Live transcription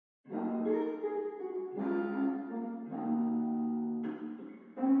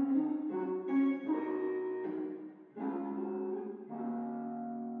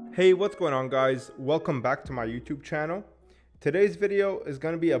Hey, what's going on guys? Welcome back to my YouTube channel. Today's video is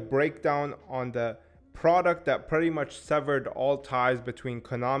going to be a breakdown on the product that pretty much severed all ties between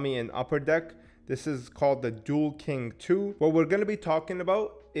Konami and Upper Deck. This is called the Duel King 2. What we're going to be talking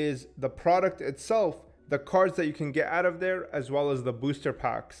about is the product itself, the cards that you can get out of there, as well as the booster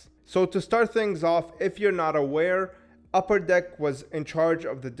packs. So to start things off, if you're not aware, Upper Deck was in charge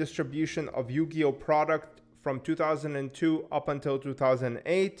of the distribution of YuGiOh product from 2002 up until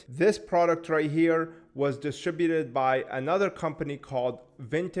 2008. This product right here was distributed by another company called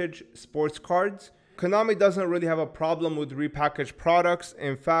Vintage Sports Cards. Konami doesn't really have a problem with repackaged products.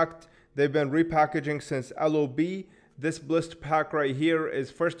 In fact, they've been repackaging since LOB. This blister pack right here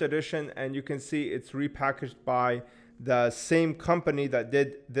is first edition, and you can see it's repackaged by the same company that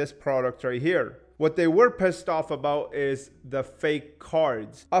did this product right here. What they were pissed off about is the fake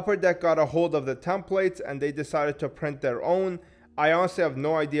cards. Upper Deck got a hold of the templates and they decided to print their own. I honestly have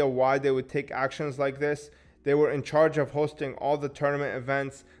no idea why they would take actions like this. They were in charge of hosting all the tournament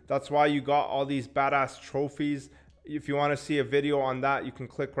events. That's why you got all these badass trophies. If you want to see a video on that, you can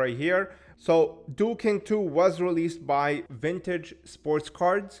click right here. So Duel King 2 was released by Vintage Sports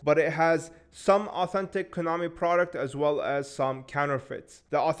Cards, but it has some authentic Konami product as well as some counterfeits.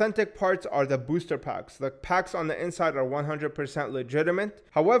 The authentic parts are the booster packs. The packs on the inside are 100% legitimate.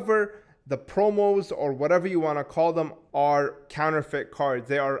 However, the promos, or whatever you want to call them, are counterfeit cards.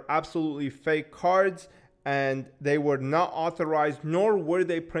 They are absolutely fake cards, and they were not authorized, nor were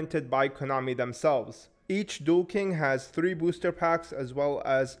they printed by Konami themselves. Each Duel King has 3 booster packs as well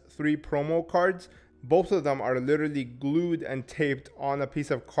as 3 promo cards. Both of them are literally glued and taped on a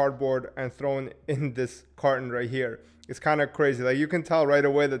piece of cardboard and thrown in this carton right here. It's kind of crazy. Like, you can tell right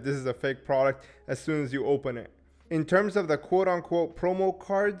away that this is a fake product as soon as you open it. In terms of the quote-unquote promo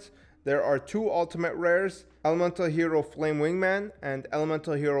cards, there are 2 ultimate rares, Elemental Hero Flame Wingman and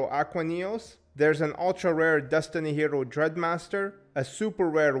Elemental Hero Aquaneos. There's an ultra rare Destiny Hero Dreadmaster, a super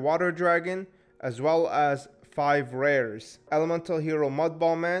rare Water Dragon, as well as 5 rares: Elemental Hero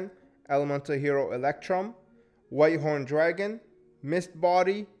Mudball Man, Elemental Hero Electrum, Whitehorn Dragon, Mist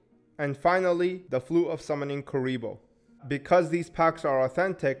Body, and finally the Flute of Summoning Kuriboh. Because these packs are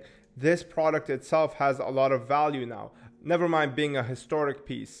authentic, this product itself has a lot of value now, never mind being a historic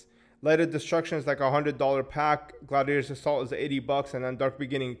piece. Light of Destruction is like a $100 pack, Gladiator's Assault is 80 bucks, and then Dark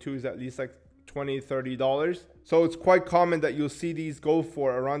Beginning 2 is at least like $20-$30. So it's quite common that you'll see these go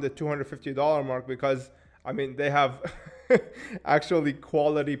for around the $250 mark, because I mean, they have actually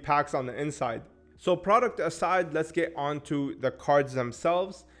quality packs on the inside. So product aside, let's get on to the cards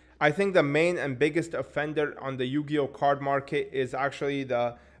themselves. I think the main and biggest offender on the YuGiOh card market is actually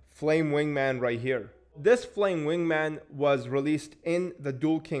the Flame Wingman right here. This Flame Wingman was released in the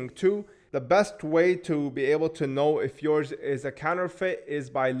Duel King 2. The best way to be able to know if yours is a counterfeit is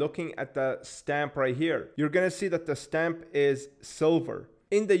by looking at the stamp right here. You're going to see that the stamp is silver.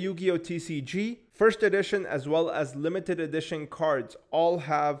 In the YuGiOh TCG, first edition as well as limited edition cards all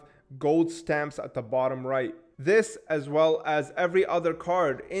have gold stamps at the bottom right. This, as well as every other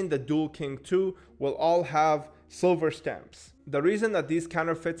card in the Duel King 2, will all have silver stamps. The reason that these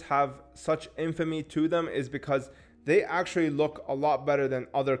counterfeits have such infamy to them is because they actually look a lot better than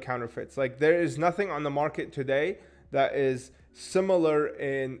other counterfeits. Like, there is nothing on the market today that is similar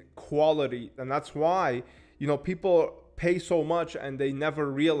in quality, and that's why, you know, people pay so much and they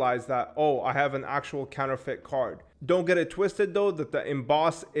never realize that, oh, I have an actual counterfeit card. Don't get it twisted though, that the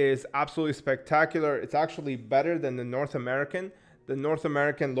emboss is absolutely spectacular. It's actually better than the North American. The North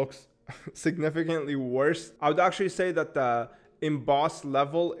American looks significantly worse. I would actually say that the emboss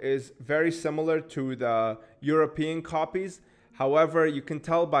level is very similar to the European copies. However, you can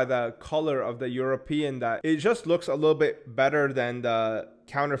tell by the color of the European that it just looks a little bit better than the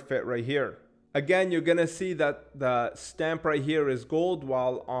counterfeit right here. Again, you're gonna see that the stamp right here is gold,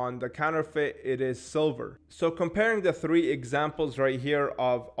 while on the counterfeit it is silver. So comparing the 3 examples right here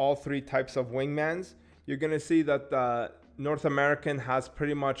of all 3 types of wingmans, you're gonna see that the North American has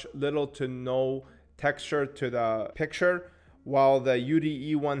pretty much little to no texture to the picture, while the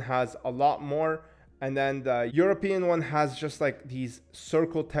UDE one has a lot more, and then the European one has just like these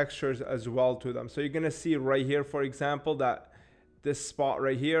circle textures as well to them. So you're gonna see right here, for example, that this spot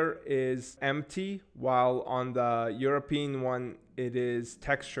right here is empty, while on the European one it is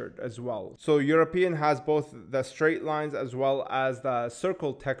textured as well. So European has both the straight lines as well as the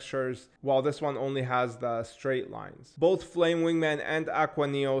circle textures, while this one only has the straight lines. Both Flame Wingman and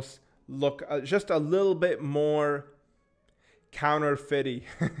Aquaneos look just a little bit more counterfeity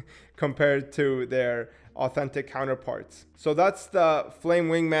compared to their authentic counterparts. So that's the Flame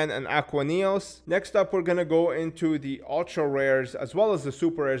Wingman and Aqua Neos. Next up, we're gonna go into the ultra rares as well as the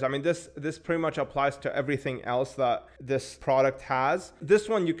super rares. I mean, this pretty much applies to everything else that this product has. This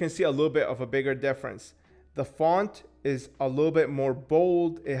one, you can see a little bit of a bigger difference. The font is a little bit more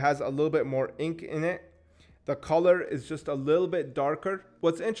bold. It has a little bit more ink in it. The color is just a little bit darker.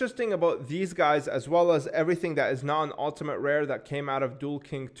 What's interesting about these guys, as well as everything that is not an ultimate rare that came out of Duel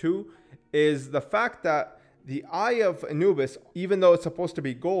King 2, is the fact that the eye of Anubis, even though it's supposed to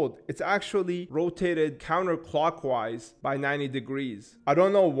be gold, it's actually rotated counterclockwise by 90 degrees. I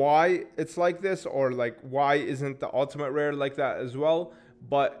don't know why it's like this, or like why isn't the ultimate rare like that as well,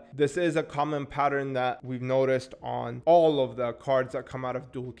 but this is a common pattern that we've noticed on all of the cards that come out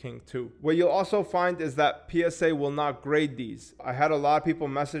of Duel King 2. What you'll also find is that PSA will not grade these. I had a lot of people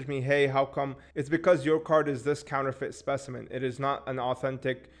message me, hey, how come? It's because your card is this counterfeit specimen. It is not an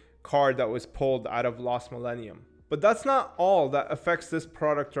authentic card that was pulled out of Lost Millennium. But that's not all that affects this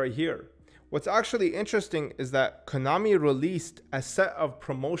product right here. What's actually interesting is that Konami released a set of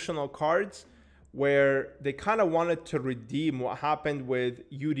promotional cards where they kind of wanted to redeem what happened with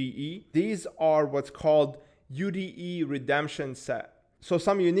UDE. These are what's called UDE redemption set. So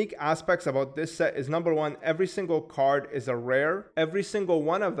some unique aspects about this set is, number one, every single card is a rare. Every single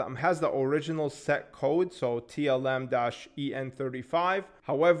one of them has the original set code, so TLM-EN35.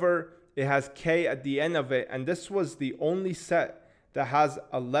 However, it has K at the end of it, and this was the only set that has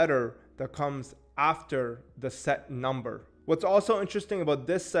a letter that comes after the set number. What's also interesting about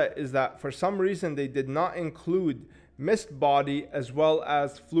this set is that for some reason they did not include Mist Body as well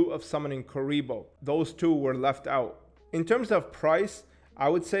as Flute of Summoning Kuriboh. Those two were left out. In terms of price, I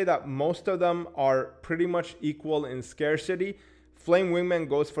would say that most of them are pretty much equal in scarcity. Flame Wingman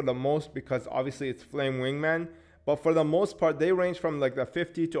goes for the most because obviously it's Flame Wingman. But for the most part, they range from like the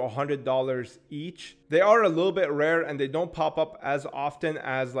 $50 to $100 each. They are a little bit rare and they don't pop up as often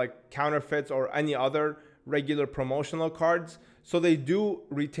as like counterfeits or any other regular promotional cards. So they do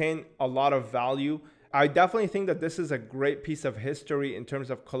retain a lot of value. I definitely think that this is a great piece of history in terms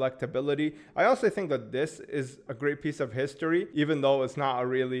of collectability. I also think that this is a great piece of history, even though it's not a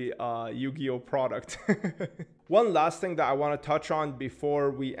really Yu-Gi-Oh product. One last thing that I want to touch on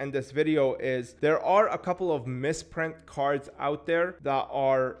before we end this video is there are a couple of misprint cards out there that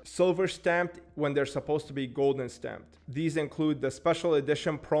are silver stamped when they're supposed to be golden stamped. These include the special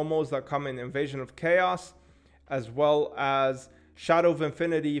edition promos that come in Invasion of Chaos, as well as Shadow of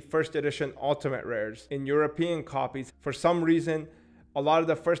Infinity first edition ultimate rares. In European copies, for some reason, a lot of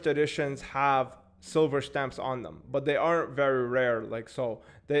the first editions have silver stamps on them, but they aren't very rare, like so.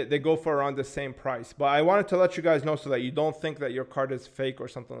 They go for around the same price. But I wanted to let you guys know so that you don't think that your card is fake or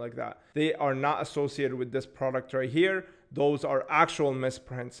something like that. They are not associated with this product right here. Those are actual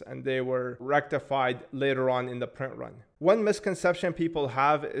misprints and they were rectified later on in the print run. One misconception people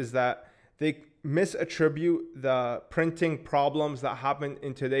have is that they misattribute the printing problems that happen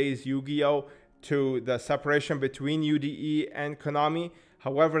in today's Yu-Gi-Oh to the separation between UDE and Konami.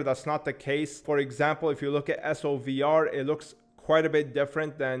 However, that's not the case. For example, if you look at SOVR, it looks quite a bit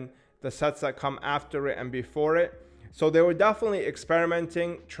different than the sets that come after it and before it. So they were definitely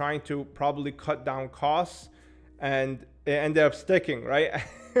experimenting, trying to probably cut down costs, and it ended up sticking, right?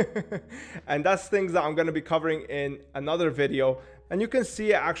 And that's things that I'm going to be covering in another video. And you can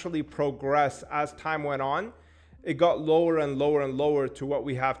see it actually progress as time went on. It got lower and lower and lower to what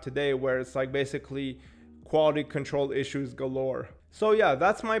we have today, where it's like basically quality control issues galore. So yeah,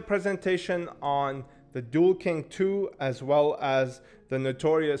 that's my presentation on the Duel King 2 as well as the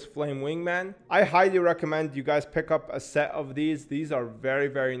notorious Flame Wingman. I highly recommend you guys pick up a set of these. These are very,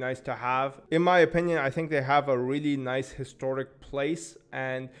 very nice to have. In my opinion, I think they have a really nice historic place,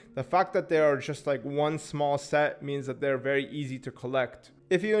 and the fact that they are just like one small set means that they're very easy to collect.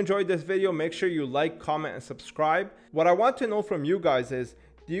 If you enjoyed this video, make sure you like, comment, and subscribe. What I want to know from you guys is,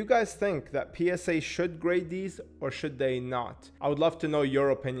 do you guys think that PSA should grade these or should they not? I would love to know your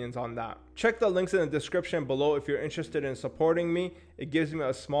opinions on that. Check the links in the description below if you're interested in supporting me. It gives me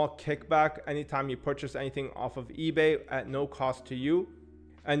a small kickback anytime you purchase anything off of eBay at no cost to you.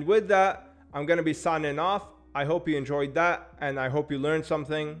 And with that, I'm going to be signing off. I hope you enjoyed that and I hope you learned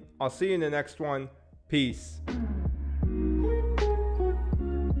something. I'll see you in the next one. Peace.